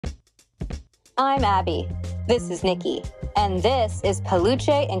I'm Abby. This is Nikki. And this is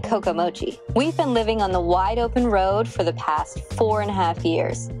Peluche and Coco Mochi. We've been living on the wide open road for the past 4.5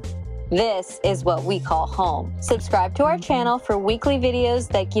 years. This is what we call home. Subscribe to our channel for weekly videos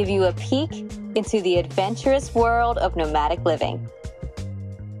that give you a peek into the adventurous world of nomadic living.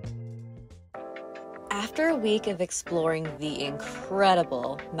 After a week of exploring the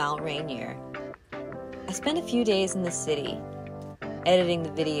incredible Mount Rainier, I spent a few days in the city, editing the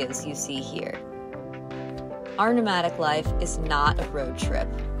videos you see here. Our nomadic life is not a road trip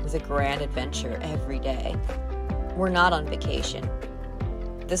with a grand adventure every day. We're not on vacation.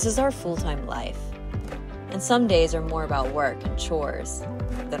 This is our full-time life. And some days are more about work and chores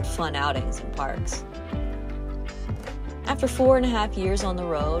than fun outings in parks. After 4.5 years on the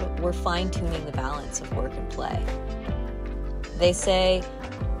road, we're fine-tuning the balance of work and play. They say,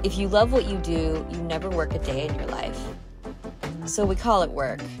 if you love what you do, you never work a day in your life. So we call it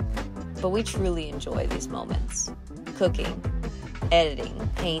work, but we truly enjoy these moments. Cooking, editing,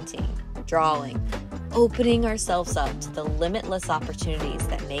 painting, drawing, opening ourselves up to the limitless opportunities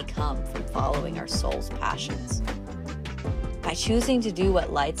that may come from following our soul's passions. By choosing to do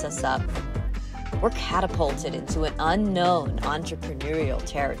what lights us up, we're catapulted into an unknown entrepreneurial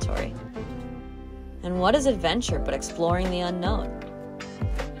territory. And what is adventure but exploring the unknown?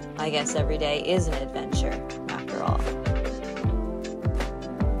 I guess every day is an adventure, after all.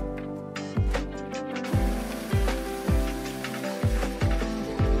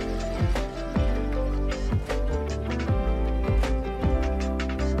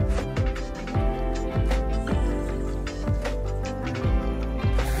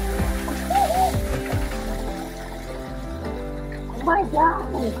 Oh my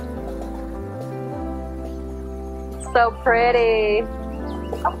God! So pretty.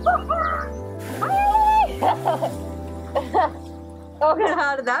 Okay,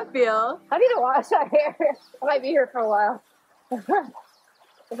 how did that feel? I need to wash our hair. I might be here for a while.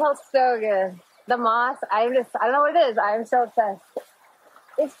 It felt so good. The moss, I don't know what it is. I'm so obsessed.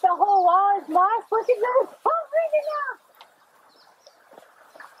 It's the whole wall is moss. Look at this.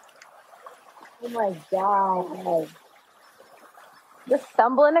 Oh my God. Just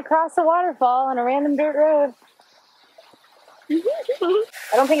stumbling across a waterfall on a random dirt road.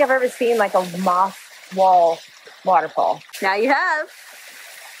 I don't think I've ever seen like a moss wall waterfall. Now you have.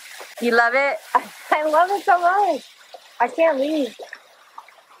 You love it? I love it so much. I can't leave.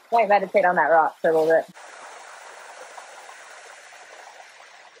 I might meditate on that rock for a little bit.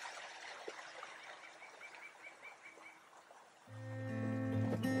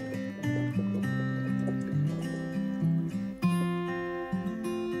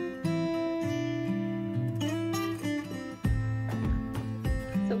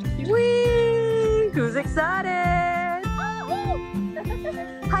 Whee! Who's excited?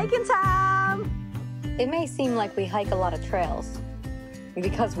 Hiking time! It may seem like we hike a lot of trails,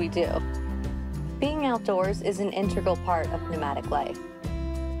 because we do. Being outdoors is an integral part of nomadic life.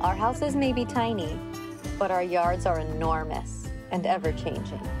 Our houses may be tiny, but our yards are enormous and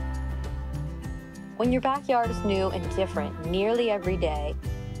ever-changing. When your backyard is new and different nearly every day,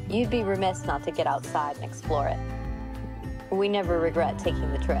 you'd be remiss not to get outside and explore it. We never regret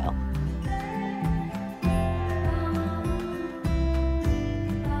taking the trail.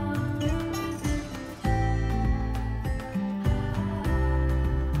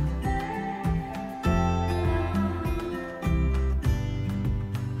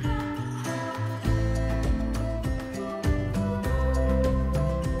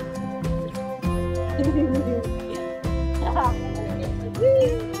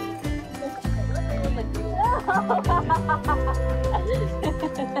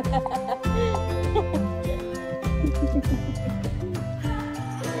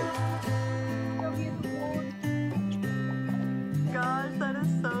 Gosh, that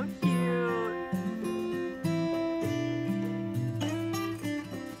is so cute.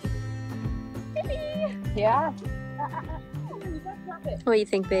 Yeah. What do you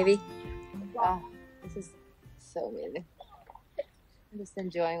think, baby? Oh, this is so amazing. I'm just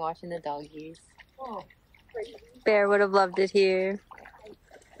enjoying watching the doggies. Oh, Bear would have loved it here.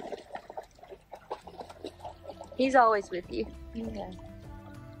 He's always with you. yeah.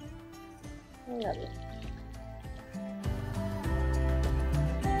 I love it.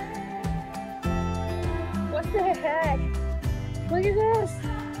 What the heck? Look at this.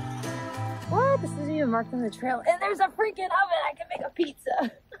 What? This isn't even marked on the trail. And there's a freaking oven. I can make a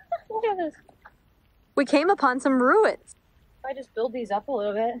pizza. Look at this. We came upon some ruins. If I just build these up a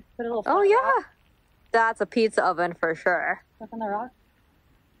little bit, put a little Oh, flat yeah. rock, That's a pizza oven for sure. stuck on the rock.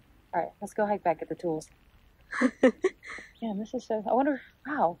 All right, let's go hike back at the tools. Yeah, this is so. I wonder.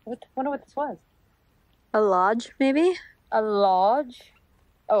 Wow. Wonder what this was. A lodge, maybe? A lodge?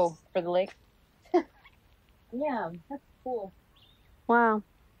 Oh, for the lake? Yeah, that's cool. Wow.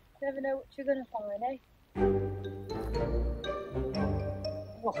 Never know what you're gonna find, eh?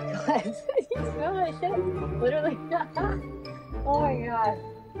 Oh god. You smell that shit? Literally. Oh my god.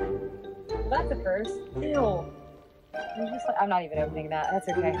 That's the first. Ew. I'm not even opening that. That's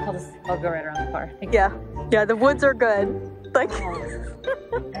okay. I'll go right around the car. Yeah. Yeah, the woods are good. Like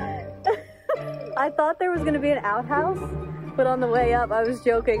I thought there was gonna be an outhouse, but on the way up I was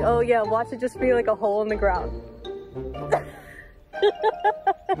joking. Oh yeah, watch it just be like a hole in the ground.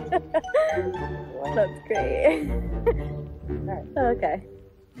 That's great. Okay.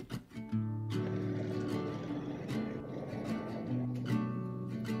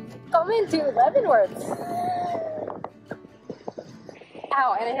 Come into Leavenworth.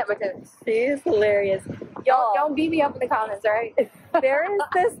 Ow, and I hit my toes. She's hilarious. Y'all, Don't beat me up in the comments, alright? there is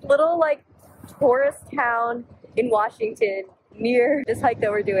this little like tourist town in Washington near this hike that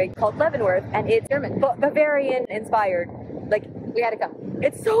we're doing called Leavenworth, and it's German, Bavarian inspired. Like, We gotta come.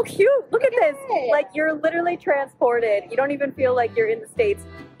 it's so cute. Look at this. Yeah. Like, you're literally transported. You don't even feel like you're in the States.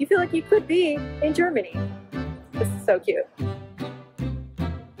 You feel like you could be in Germany. This is so cute.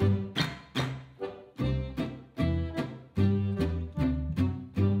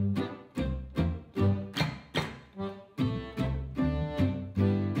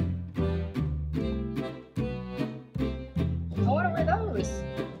 I wanna wear those.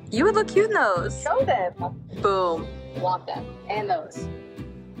 You would look cute in those. Show them. Boom. Want them. And those.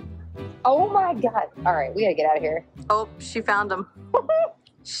 Oh my god. Alright, we gotta get out of here. Oh, she found them.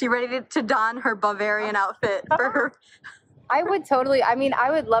 She ready to don her Bavarian outfit for her. I would totally, I mean, I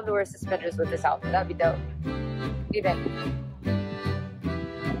would love to wear suspenders with this outfit. That'd be dope. What do you think?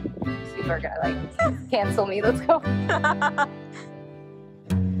 Super guy, like, cancel me. Let's go.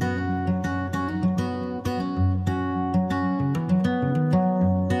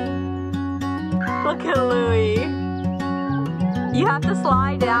 Look at Louie. You have to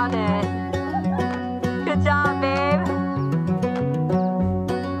slide down it. Good job, babe.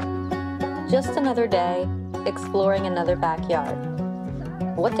 Just another day, exploring another backyard.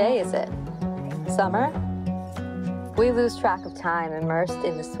 What day is it? Summer? We lose track of time, immersed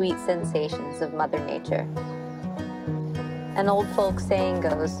in the sweet sensations of Mother Nature. An old folk saying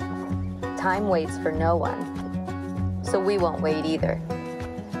goes, time waits for no one, so we won't wait either.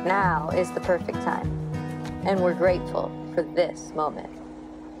 Now is the perfect time, and we're grateful for this moment.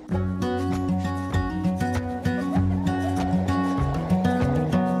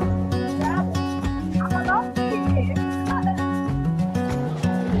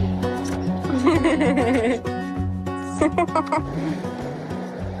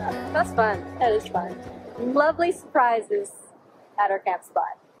 That's fun. That is fun. Lovely surprises at our camp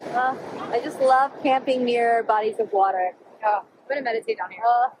spot. I just love camping near bodies of water. Oh, I'm gonna meditate down here.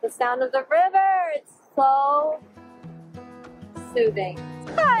 The sound of the river. It's so soothing.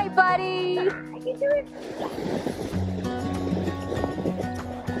 Hi, buddy. How you doing?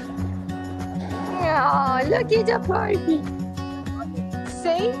 Oh, look at the party.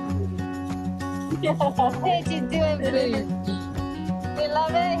 See? What you doing, boo? You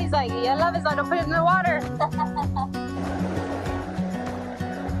love it? He's like, yeah, I love it, so I don't put it in the water.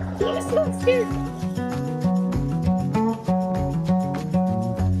 You're so cute.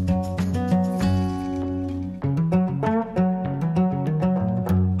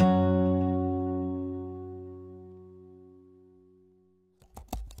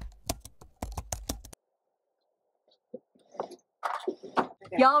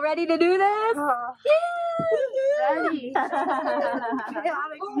 Y'all ready to do this? Ready. That's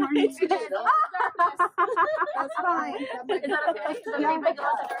fine. Is that okay?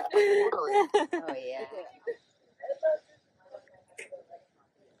 Oh, yeah.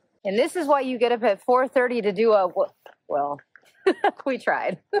 And this is why you get up at 4:30 to do a, well, we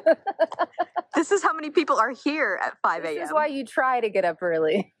tried. This is how many people are here at 5 a.m. This is why you try to get up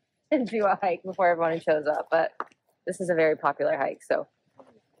early and do a hike before everyone shows up. But this is a very popular hike, so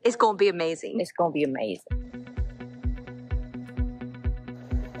It's gonna be amazing. it's going to be amazing.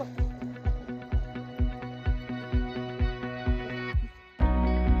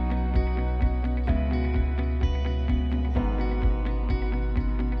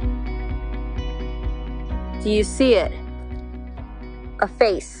 Do you see it? A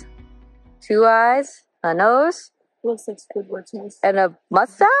face, 2 eyes, a nose, Looks like Squidward's nose. and a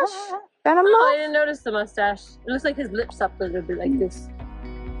mustache? And a Oh, I mouth? didn't notice the mustache. It looks like his lips up a little bit like this.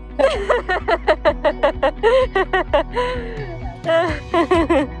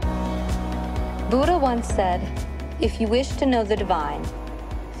 Buddha once said, if you wish to know the divine,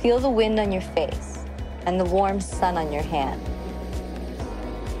 feel the wind on your face and the warm sun on your hand.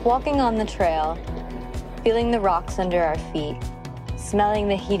 Walking on the trail, feeling the rocks under our feet, smelling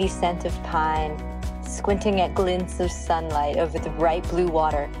the heady scent of pine, squinting at glints of sunlight over the bright blue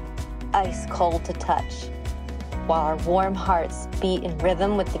water, ice cold to touch, while our warm hearts beat in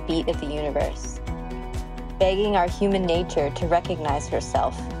rhythm with the beat of the universe, begging our human nature to recognize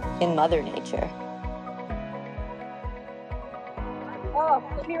herself in Mother Nature. Oh,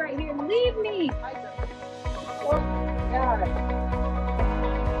 be right here. Leave me. Oh, God.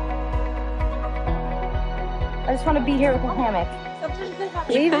 I just want to be here with a hammock.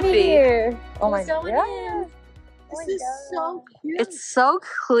 Leave me here. Oh my God. This is so cute. It's so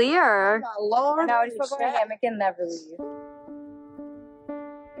clear. Lord, I just put my hammock and never leave.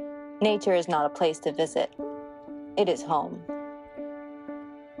 Nature is not a place to visit. It is home.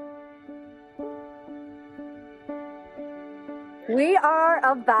 We are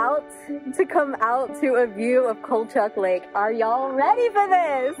about to come out to a view of Kolchak Lake. Are y'all ready for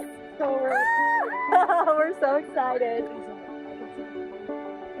this? We're so excited.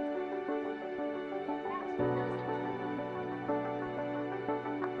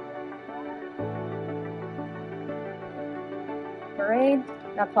 Parade?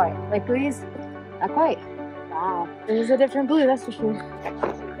 Not quite. Like, please? Not quite. Wow. It is a different blue, that's for sure.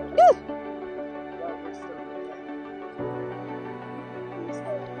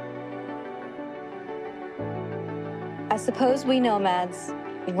 I suppose we nomads,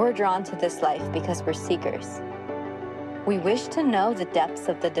 we're drawn to this life because we're seekers. We wish to know the depths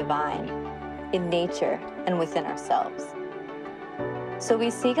of the divine in nature and within ourselves. So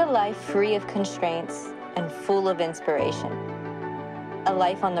we seek a life free of constraints and full of inspiration, a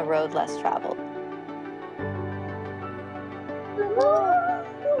life on the road less traveled.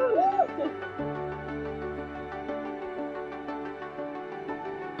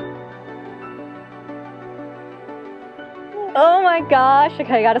 Oh my gosh,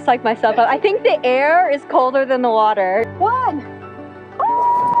 okay, I gotta psych myself up. I think the air is colder than the water. One!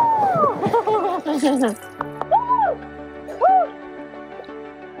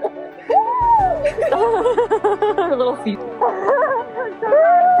 Little feet.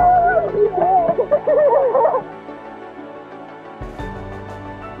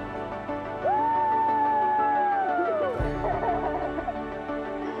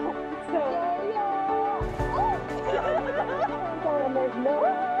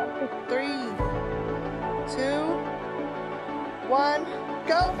 Three, two, one,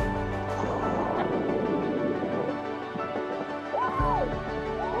 go!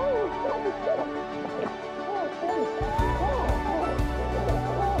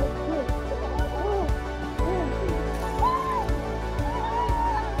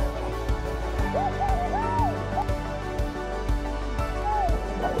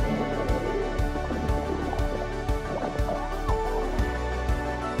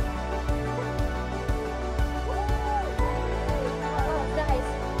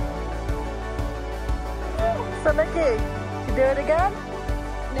 So Nikki, you do it again?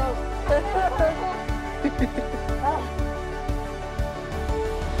 No.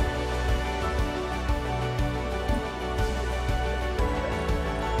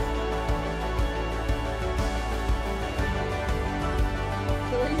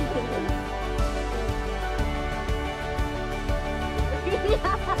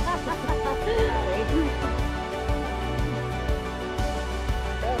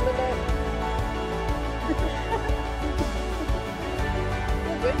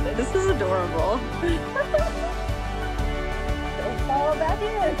 This is adorable. Don't fall back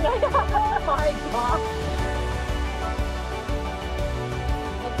in. Oh my God.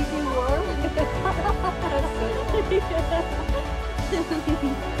 I'll keep you warm.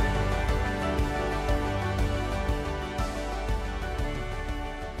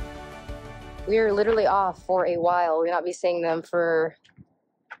 We are literally off for a while. We'll not be seeing them for,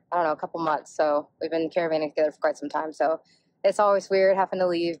 I don't know, a couple months. So we've been caravanning together for quite some time. So it's always weird having to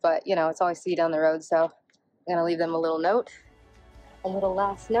leave, but you know, it's always see you down the road. So I'm gonna leave them a little note, a little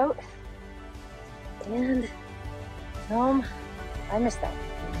last note. And I miss them.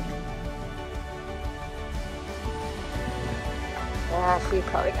 Yeah, she's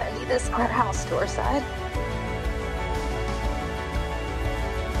probably gonna need this at house to her side.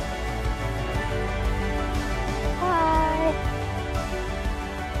 Hi.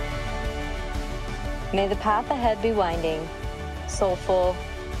 May the path ahead be winding, soulful,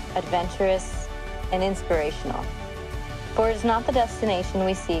 adventurous, and inspirational. For it is not the destination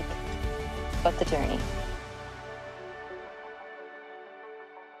we seek, but the journey.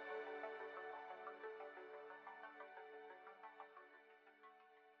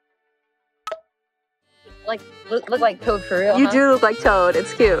 like look like Toad for real. You huh? do look like Toad.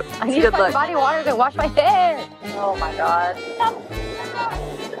 It's cute. I It's need a to good find look. body water to wash my hair. Oh my god.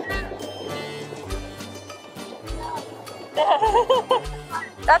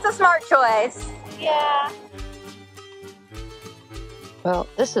 That's a smart choice. Yeah. Well,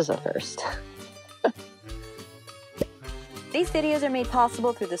 this is a first. These videos are made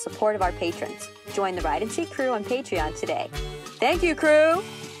possible through the support of our patrons. Join the Ride and Seek crew on Patreon today. Thank you, crew!